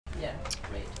Yeah,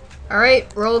 right.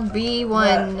 Alright, roll B1.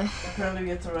 But apparently we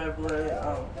have to write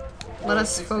Let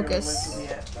us focus.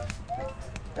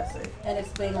 And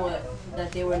explain what?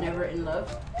 That they were never in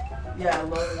love? Yeah,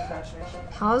 love and infatuation.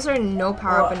 How is there no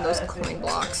power up in those I coin think-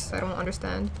 blocks? I don't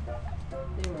understand.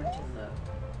 They weren't in love.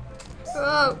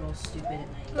 Oh! Real stupid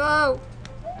and naive. Oh!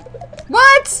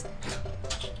 What?!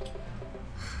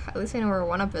 At least I know where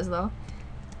 1-up is, though.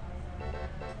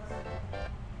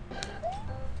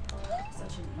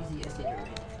 Such an easy essay to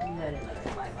read. You had it in like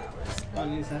 5 hours.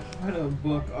 Honestly, I read a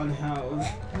book on how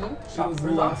she Shop was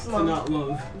for lost love. to not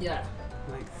love. Yeah.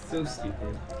 Like, so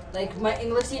stupid. Like my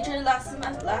English teacher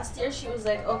last year, she was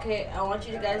like, "Okay, I want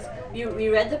you guys. We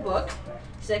read the book."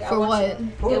 She's like, For I want what?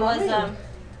 You, Oh, it was really?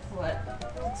 what?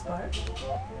 Expired?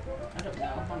 I don't know.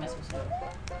 How am I supposed to know?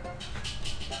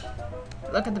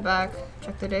 Look at the back.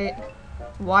 Check the date.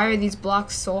 Why are these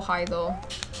blocks so high, though?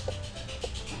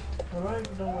 I don't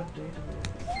even know what date it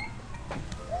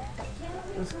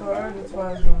is. This card is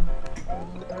fine.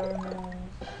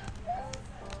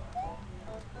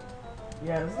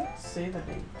 Yeah, it doesn't say the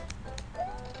date.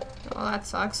 Oh, that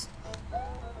sucks.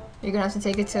 You're gonna have to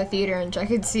take it to a theater and check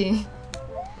and see.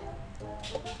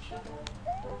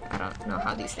 I don't know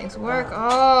how these things work.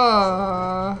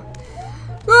 Oh.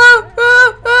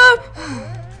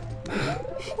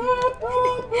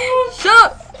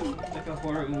 Shut up! Like a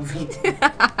horror movie.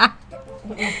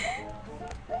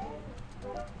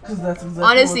 That's exactly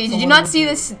Honestly, what did you someone not would see do.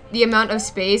 this? The amount of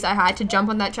space I had to jump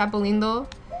on that trampoline, though.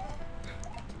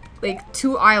 Like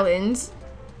 2 islands,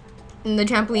 and the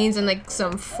trampolines in like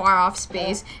some far off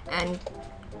space, and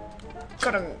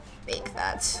gotta make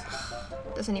that.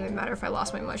 Doesn't even matter if I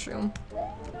lost my mushroom.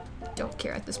 Don't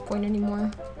care at this point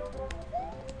anymore.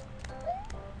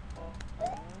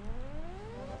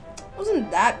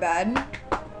 Wasn't that bad,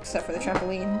 except for the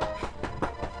trampoline.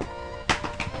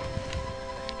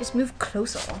 Just move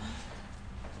closer.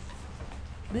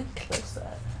 Be closer.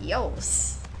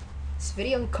 Yos. It's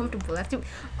very uncomfortable. I have to.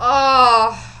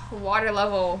 Oh, water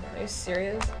level. Are you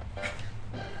serious?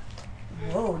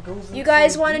 Whoa, it goes You in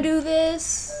guys so want to deep. do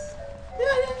this?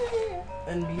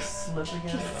 And be slipping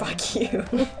in. Fuck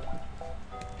you.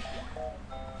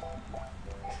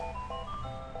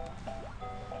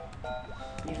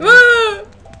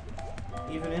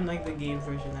 Even in like the game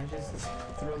version, I just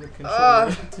throw the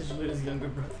controller to Julio's younger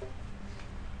brother.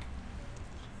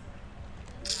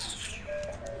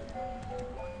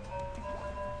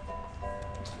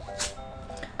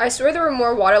 I swear there were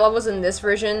more water levels in this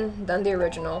version than the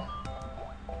original.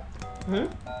 Hmm?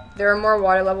 There are more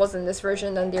water levels in this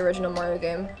version than the original Mario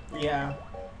game. Yeah.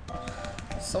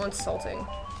 So insulting.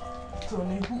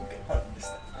 Tony, who can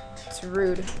understand? It's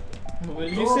rude. What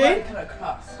did you say? Can I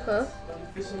cross? Huh?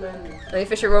 Fisherman. Let me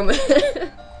fish a Roman.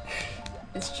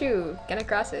 It's true. Gonna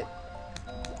cross it.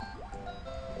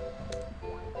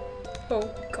 Oh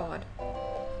god.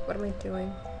 What am I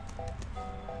doing?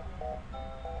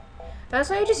 That's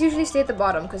why I just usually stay at the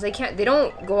bottom, because they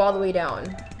don't go all the way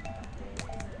down.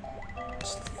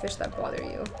 Just the fish that bother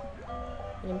you.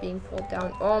 And I'm being pulled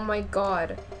down. Oh my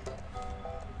god.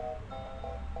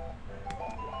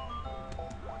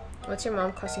 What's your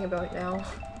mom cussing about now?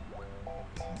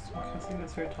 I think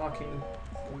that's her talking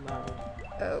loud.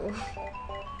 Oh.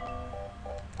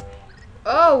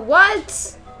 Oh,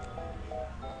 what?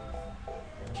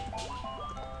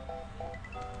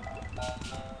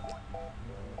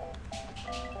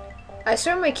 I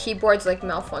swear my keyboard's like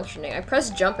malfunctioning. I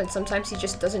press jump and sometimes he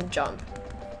just doesn't jump.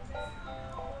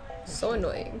 So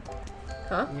annoying.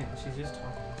 Huh? Yeah, she's just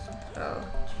talking. Oh.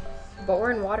 But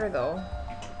we're in water though.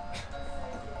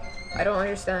 I don't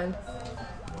understand.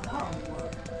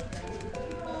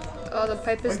 Oh, the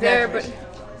pipe is there, but...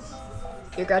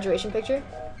 Your graduation picture?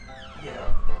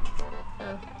 Yeah.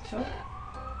 Oh. Sure.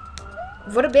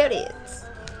 What about it?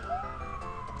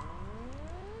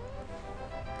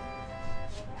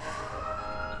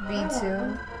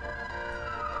 B2.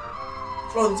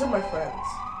 Oh, these are my friends.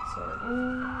 Sorry.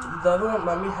 The other one,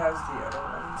 mommy has the other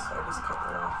one, so I just cut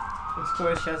it off. Of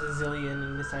course, she has a zillion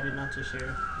and decided not to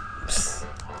share.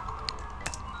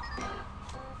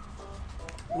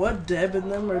 What Deb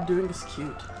and them are doing is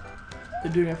cute.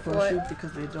 They're doing a photo What? shoot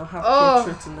because they don't have Oh.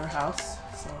 portraits in their house,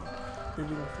 so they're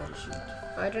doing a photo shoot.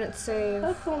 I didn't save.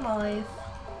 That's so nice.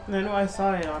 I know I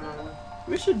saw it on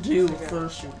We should do a Instagram. photo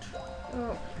shoot.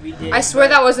 Oh. We did. I swear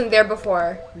but- that wasn't there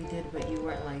before. We did, but you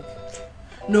weren't like.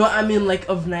 No, I mean like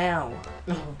of now.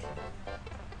 Oh, okay.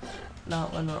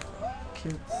 Not when we're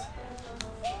kids.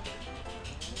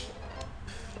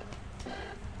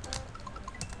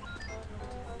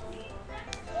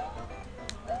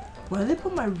 Why did they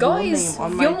put my real Guys, name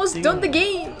on we my almost thing? done the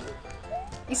game.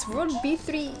 It's World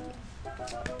B3.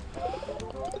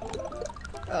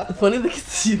 Funny they can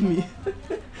see me.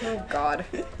 Oh God.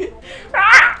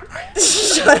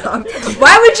 Shut up.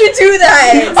 Why would you do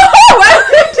that? Why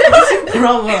would you do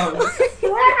Problem.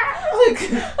 Like,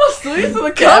 I'm still used to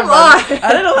the Come camera. on. I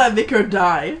didn't know that make her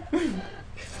die.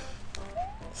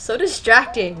 So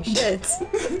distracting. Shit.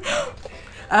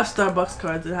 I have Starbucks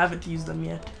cards and I haven't used them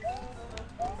yet.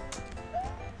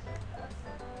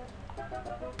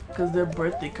 Because they're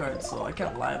birthday cards, so I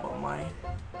can't lie about mine.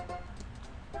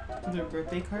 Their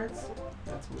birthday cards?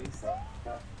 That's a waste.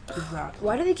 Exactly.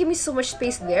 Why do they give me so much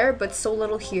space there, but so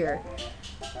little here?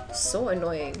 So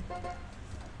annoying.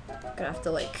 Gonna have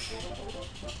to like.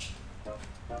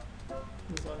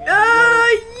 As long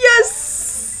as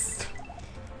Yes!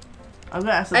 I'm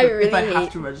gonna ask them I if really I have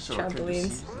hate to register or can I just trampolines.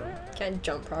 use them. Can't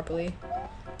jump properly.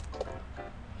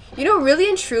 You know, really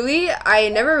and truly, I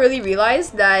never really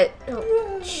realized that.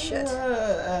 Oh, shit.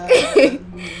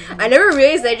 I never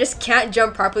realized that I just can't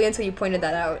jump properly until you pointed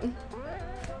that out.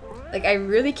 Like, I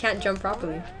really can't jump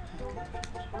properly.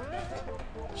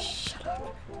 Shut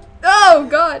up. Oh,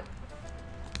 God!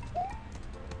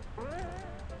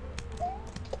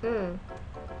 Hmm.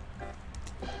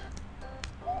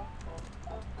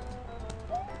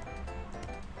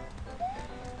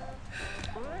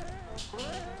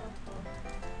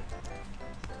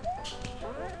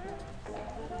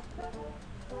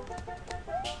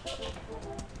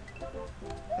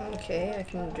 Okay, I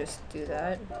can just do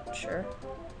that. Sure.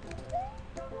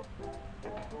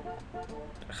 Ugh,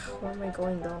 where am I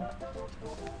going though?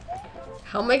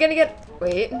 How am I gonna get?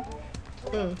 Wait.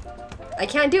 I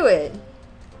can't do it.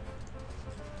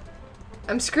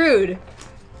 I'm screwed.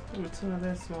 What's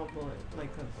another small bullet? Like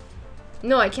a.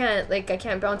 No, I can't. Like, I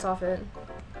can't bounce off it.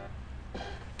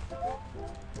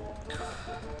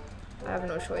 I have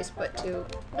no choice but to.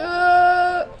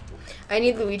 I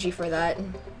need Luigi for that.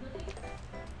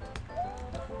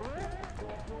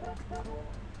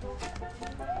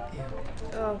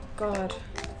 Oh God.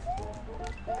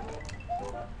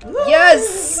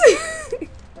 Yes!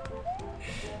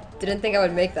 Didn't think I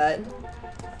would make that.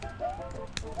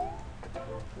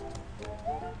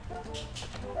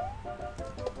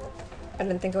 I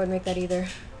didn't think I would make that either.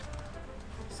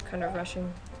 It's kind of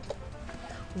rushing.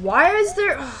 Why is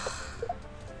there...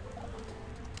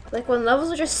 Like, when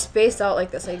levels are just spaced out like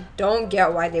this, I don't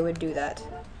get why they would do that.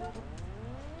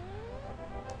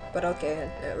 But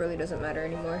okay, it really doesn't matter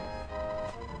anymore.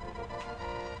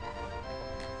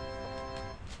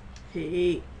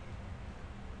 Hey.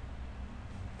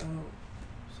 Oh,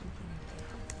 something.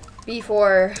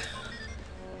 B4.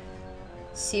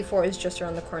 C4 is just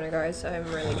around the corner, guys. I'm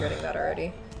really dreading that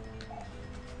already.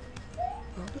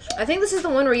 I think this is the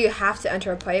one where you have to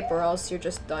enter a pipe or else you're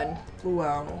just done.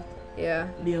 Wow. Yeah.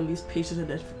 Naomi's patient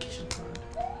identification card.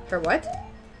 For what?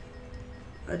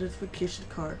 Identification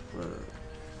card for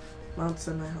Mount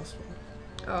Sinai Hospital.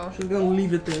 Oh. She's gonna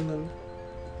leave it there and then.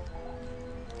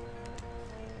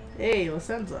 Hey,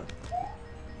 Lacenza.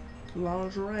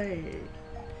 Lingerie.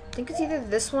 I think it's either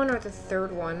this one or the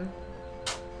third one.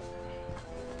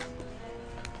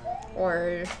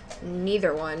 Or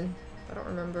neither one. I don't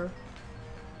remember.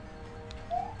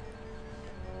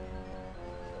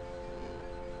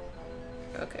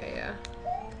 Okay, yeah.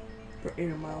 For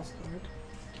 8 miles card.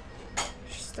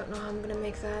 I just don't know how I'm gonna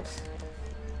make that.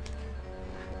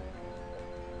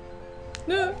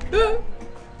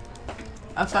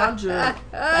 I found your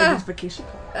identification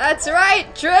card. That's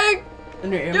right, Trick!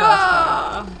 And your air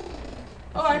miles card.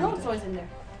 Oh, I know it's always in there.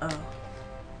 Oh.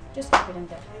 Just keep it in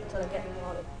there until I get it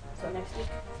loaded. So next week.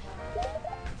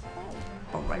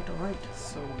 Alright, alright.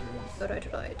 So weird.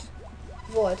 Right.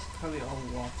 What? How they all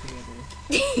walk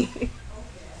together.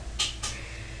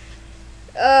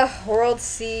 World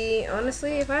C.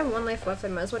 Honestly, if I have one life left, I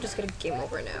might as well just get a game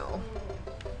over now.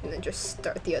 And then just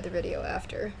start the other video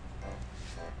after.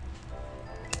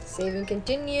 Save and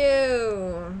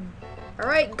continue.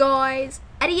 Alright, guys.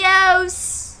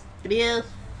 Adios! Adios.